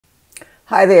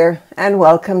Hi there, and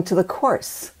welcome to the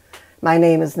course. My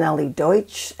name is Nellie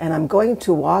Deutsch, and I'm going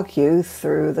to walk you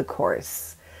through the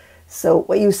course. So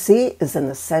what you see is in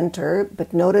the center,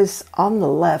 but notice on the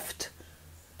left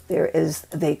there is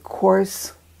the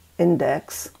course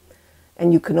index,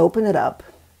 and you can open it up.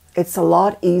 It's a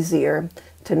lot easier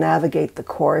to navigate the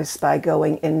course by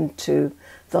going into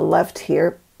the left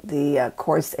here, the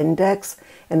course index,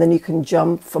 and then you can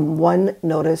jump from one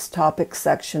notice topic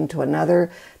section to another.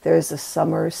 There's a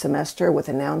summer semester with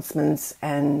announcements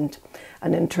and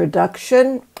an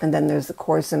introduction, and then there's the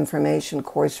course information,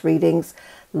 course readings,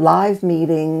 live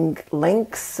meeting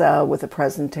links with a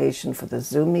presentation for the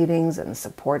Zoom meetings and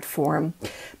support form.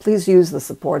 Please use the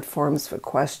support forms for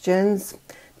questions.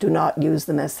 Do not use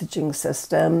the messaging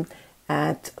system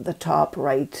at the top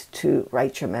right to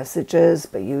write your messages,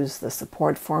 but use the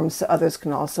support forms so others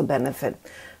can also benefit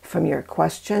from your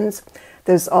questions.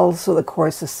 There's also the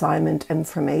course assignment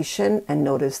information, and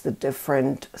notice the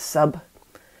different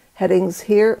subheadings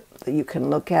here that you can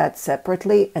look at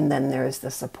separately, and then there's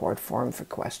the support form for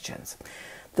questions.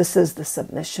 This is the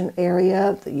submission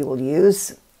area that you will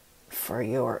use for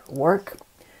your work,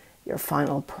 your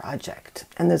final project.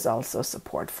 And there's also a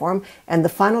support form. And the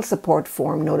final support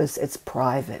form, notice it's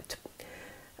private.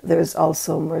 There's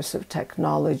also Immersive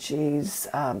Technologies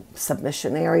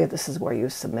submission area. This is where you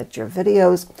submit your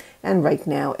videos. And right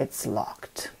now it's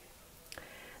locked.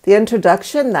 The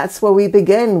introduction, that's where we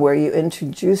begin, where you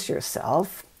introduce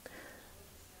yourself.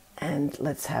 And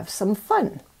let's have some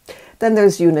fun. Then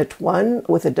there's Unit 1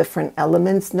 with the different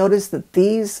elements. Notice that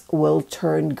these will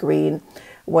turn green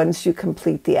once you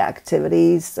complete the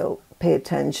activities. So pay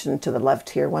attention to the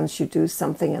left here. Once you do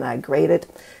something and I grade it,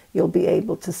 you'll be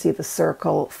able to see the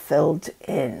circle filled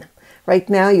in. Right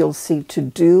now you'll see to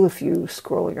do if you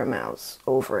scroll your mouse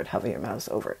over it, hover your mouse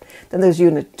over it. Then there's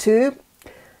Unit 2,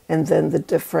 and then the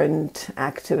different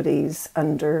activities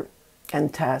under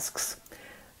and tasks,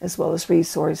 as well as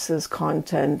resources,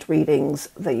 content, readings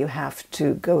that you have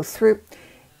to go through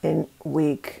in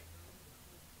week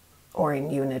or in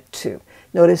Unit 2.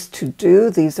 Notice to do,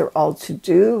 these are all to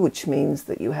do, which means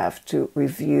that you have to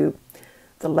review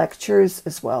the lectures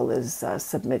as well as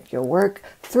submit your work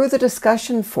through the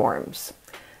discussion forums.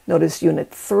 Notice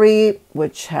Unit 3,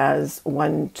 which has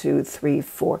 1, 2, 3,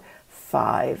 4,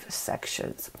 5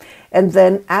 sections. And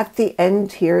then at the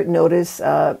end here, notice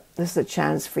this is a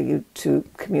chance for you to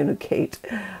communicate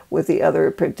with the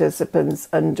other participants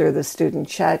under the student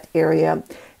chat area,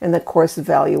 and the course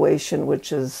evaluation,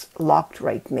 which is locked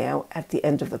right now. At the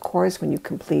end of the course, when you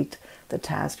complete the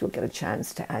task, you'll get a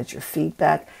chance to add your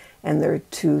feedback, and there are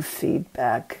 2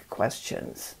 feedback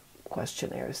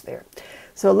questionnaires there.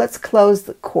 So let's close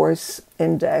the course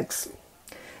index.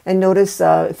 And notice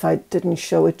if I didn't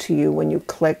show it to you, when you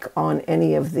click on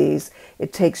any of these,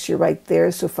 it takes you right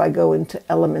there. So if I go into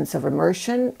Elements of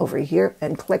Immersion over here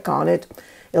and click on it,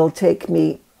 it'll take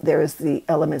me, there's the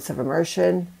Elements of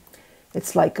Immersion.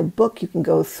 It's like a book. You can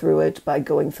go through it by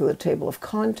going through the table of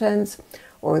contents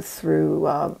or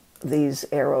through these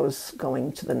arrows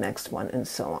going to the next one and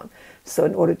so on. So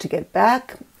in order to get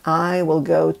back, I will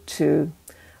go to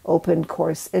Open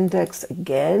Course Index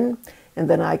again, and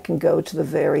then I can go to the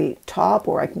very top,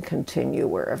 or I can continue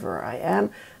wherever I am.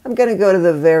 I'm going to go to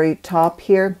the very top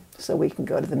here, so we can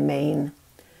go to the main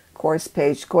course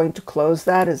page. Going to close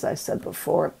that, as I said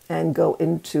before, and go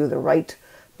into the right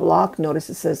block. Notice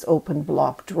it says Open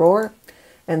Block Drawer,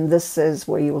 and this is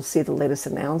where you will see the latest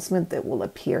announcement that will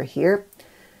appear here.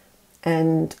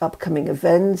 And upcoming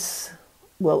events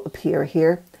will appear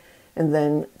here. And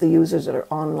then the users that are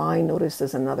online, notice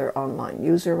there's another online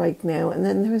user right now. And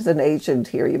then there's an agent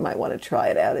here. You might want to try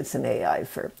it out. It's an AI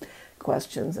for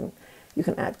questions, and you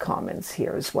can add comments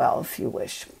here as well if you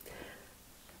wish.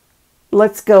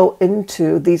 Let's go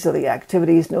into, these are the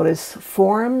activities. Notice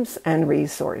forums and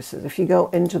resources. If you go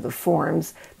into the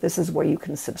forums, this is where you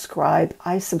can subscribe.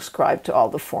 I subscribe to all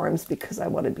the forums because I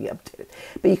want to be updated.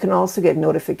 But you can also get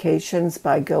notifications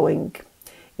by going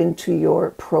into your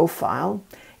profile.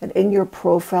 And in your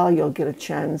profile, you'll get a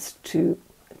chance to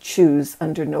choose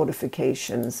under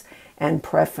notifications and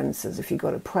preferences. If you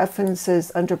go to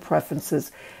preferences, under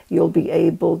preferences, you'll be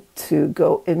able to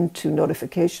go into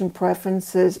notification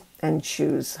preferences and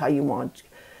choose how you want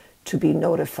to be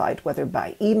notified, whether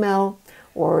by email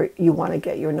or you want to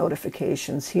get your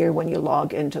notifications here when you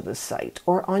log into the site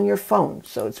or on your phone.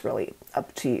 So it's really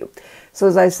up to you. So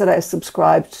as I said, I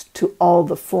subscribed to all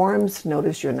the forums.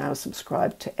 Notice you're now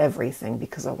subscribed to everything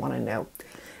because I want to know.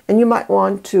 And you might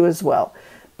want to as well.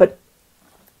 But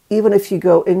even if you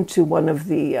go into one of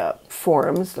the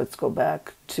forums, let's go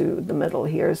back to the middle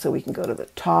here so we can go to the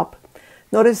top.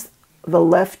 Notice the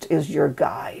left is your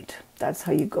guide. That's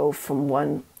how you go from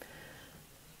one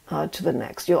to the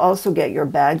next. You'll also get your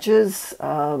badges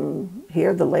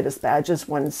here, the latest badges,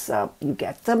 once you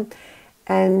get them.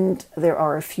 And there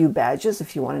are a few badges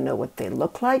if you want to know what they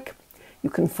look like. You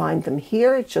can find them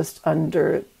here just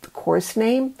under the course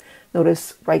name.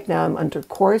 Notice right now I'm under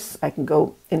course. I can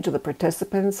go into the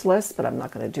participants list, but I'm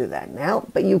not going to do that now,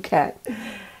 but you can.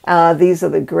 These are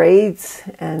the grades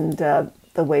and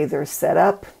the way they're set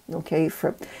up. Okay,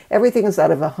 for everything is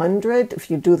out of 100. If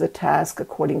you do the task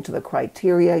according to the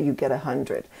criteria, you get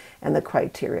 100. And the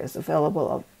criteria is available.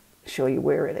 I'll show you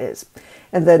where it is.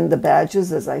 And then the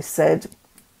badges, as I said,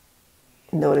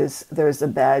 notice there's a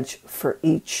badge for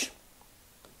each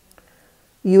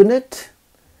unit,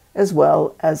 as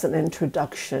well as an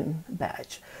introduction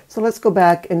badge. So let's go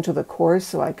back into the course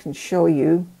so I can show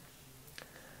you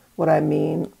what I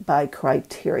mean by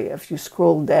criteria. If you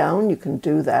scroll down, you can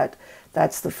do that.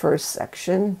 That's the first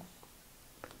section.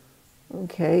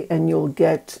 Okay, and you'll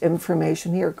get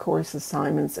information here, course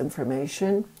assignments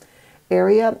information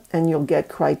area, and you'll get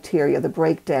criteria, the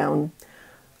breakdown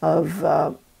of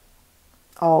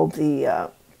all the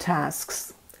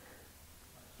tasks.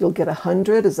 You'll get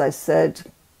 100, as I said.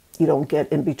 You don't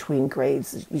get in between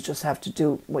grades. You just have to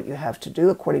do what you have to do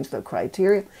according to the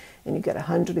criteria, and you get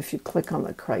 100. If you click on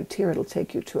the criteria, it'll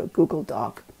take you to a Google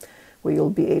Doc where you'll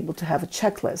be able to have a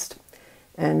checklist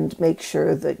and make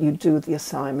sure that you do the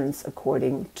assignments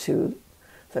according to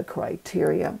the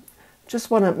criteria.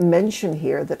 Just want to mention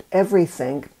here that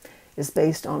everything is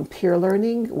based on peer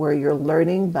learning, where you're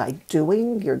learning by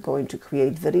doing. You're going to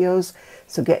create videos,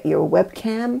 so get your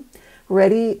webcam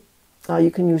ready.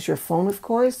 You can use your phone, of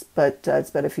course, but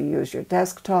it's better if you use your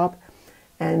desktop,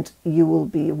 and you will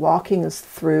be walking us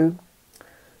through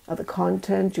the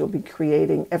content. You'll be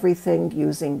creating everything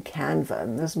using Canva,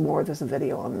 and there's more. There's a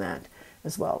video on that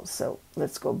as well. So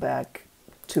let's go back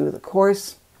to the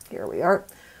course. Here we are.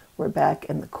 We're back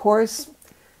in the course,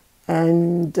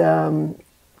 and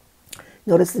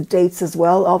notice the dates as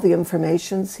well. All the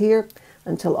information's here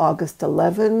until August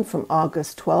 11. From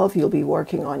August 12, you'll be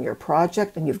working on your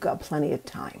project, and you've got plenty of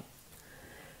time.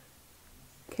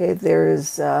 Okay,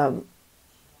 there's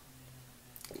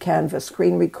Canva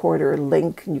screen recorder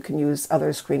link. You can use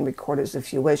other screen recorders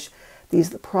if you wish. These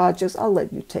are the projects. I'll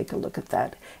let you take a look at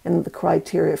that. And the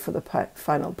criteria for the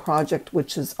final project,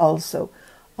 which is also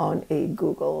on a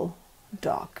Google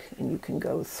Doc, and you can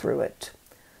go through it.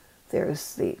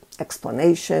 There's the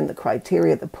explanation, the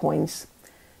criteria, the points,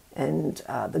 and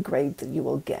the grade that you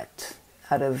will get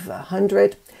out of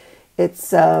 100.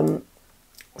 It's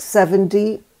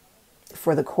 70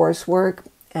 for the coursework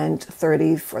and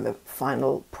 30 for the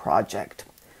final project.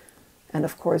 And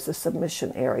of course, the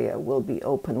submission area will be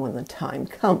open when the time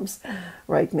comes.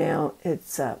 Right now,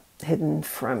 it's hidden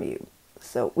from you.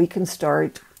 So we can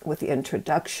start with the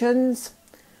introductions.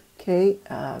 Okay,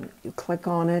 you click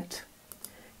on it,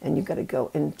 and you got to go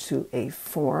into a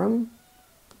forum.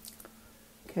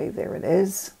 Okay, there it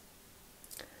is.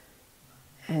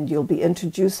 And you'll be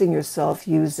introducing yourself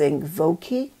using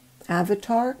Voki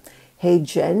avatar, Hey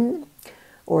Jen,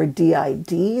 or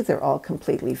DID. They're all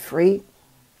completely free.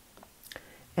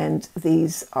 And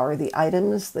these are the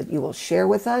items that you will share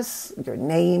with us, your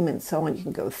name and so on. You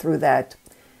can go through that.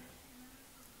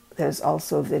 There's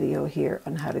also a video here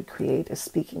on how to create a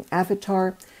speaking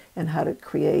avatar and how to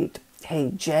create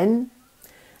Hey Jen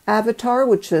avatar,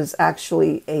 which is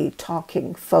actually a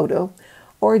talking photo,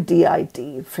 or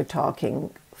DID for talking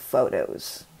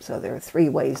photos. So there are 3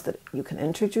 ways that you can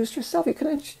introduce yourself. You can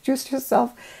introduce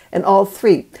yourself in all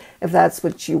 3 if that's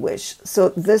what you wish. So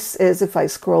this is, if I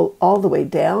scroll all the way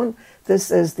down,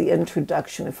 this is the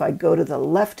introduction. If I go to the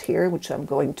left here, which I'm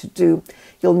going to do,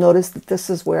 you'll notice that this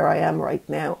is where I am right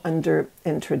now under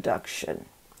introduction.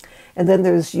 And then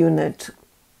there's unit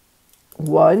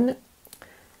 1,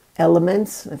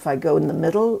 elements. If I go in the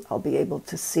middle, I'll be able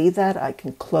to see that. I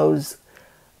can close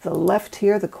the left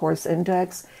here, the course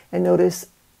index, and notice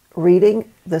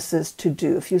reading, this is to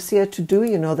do. If you see a to do,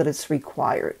 you know that it's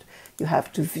required. You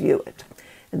have to view it.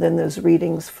 And then there's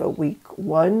readings for week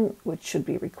 1, which should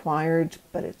be required,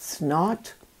 but it's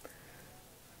not.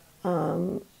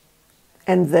 And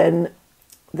then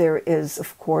there is,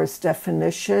 of course,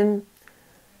 definition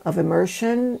of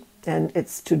immersion, and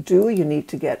it's to do. You need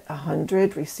to get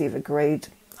 100, receive a grade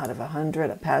out of 100,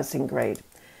 a passing grade.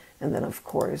 And then, of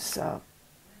course,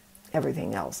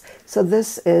 everything else. So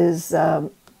this is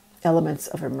elements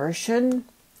of immersion.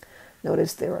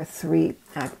 Notice there are 3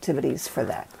 activities for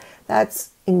that.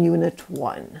 That's in unit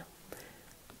 1.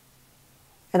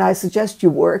 And I suggest you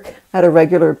work at a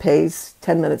regular pace.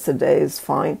 10 minutes a day is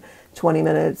fine. 20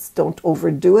 minutes. Don't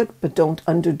overdo it, but don't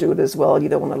underdo it as well. You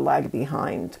don't want to lag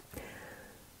behind.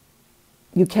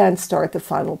 You can't start the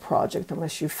final project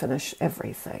unless you finish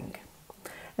everything.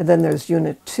 And then there's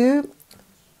Unit 2.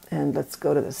 And let's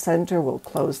go to the center. We'll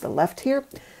close the left here.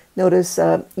 Notice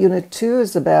Unit 2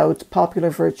 is about popular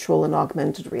virtual and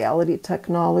augmented reality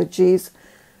technologies.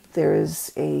 There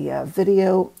is a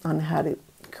video on how to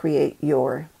create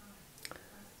your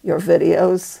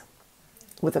videos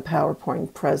with a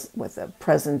PowerPoint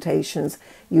presentations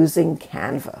using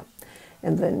Canva.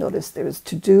 And then notice there's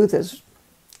to do.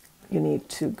 You need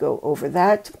to go over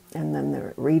that. And then there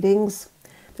are readings.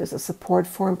 There's a support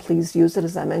form. Please use it,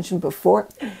 as I mentioned before,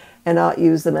 and not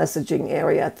use the messaging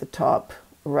area at the top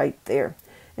right there.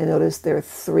 And notice there are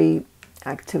 3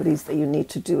 activities that you need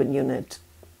to do in Unit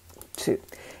 2.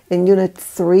 In Unit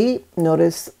 3,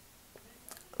 notice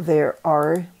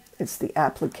it's the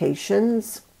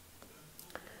applications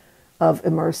of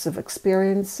immersive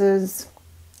experiences.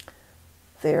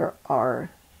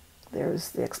 There's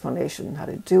the explanation how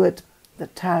to do it, the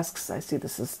tasks. I see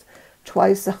this is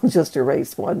twice. I'll just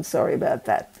erase one. Sorry about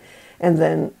that. And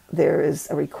then there is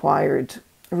a required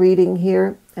reading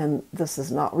here, and this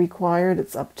is not required.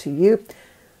 It's up to you.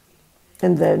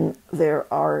 And then there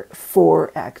are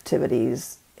 4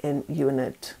 activities in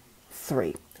Unit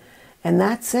 3. And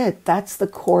that's it. That's the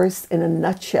course in a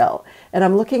nutshell. And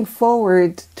I'm looking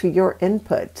forward to your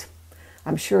input.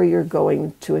 I'm sure you're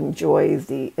going to enjoy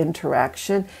the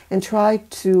interaction and try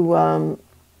to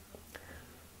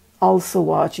also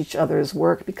watch each other's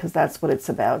work, because that's what it's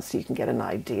about, so you can get an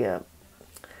idea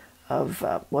of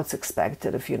what's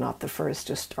expected if you're not the first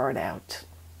to start out.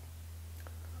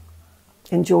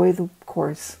 Enjoy the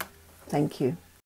course. Thank you.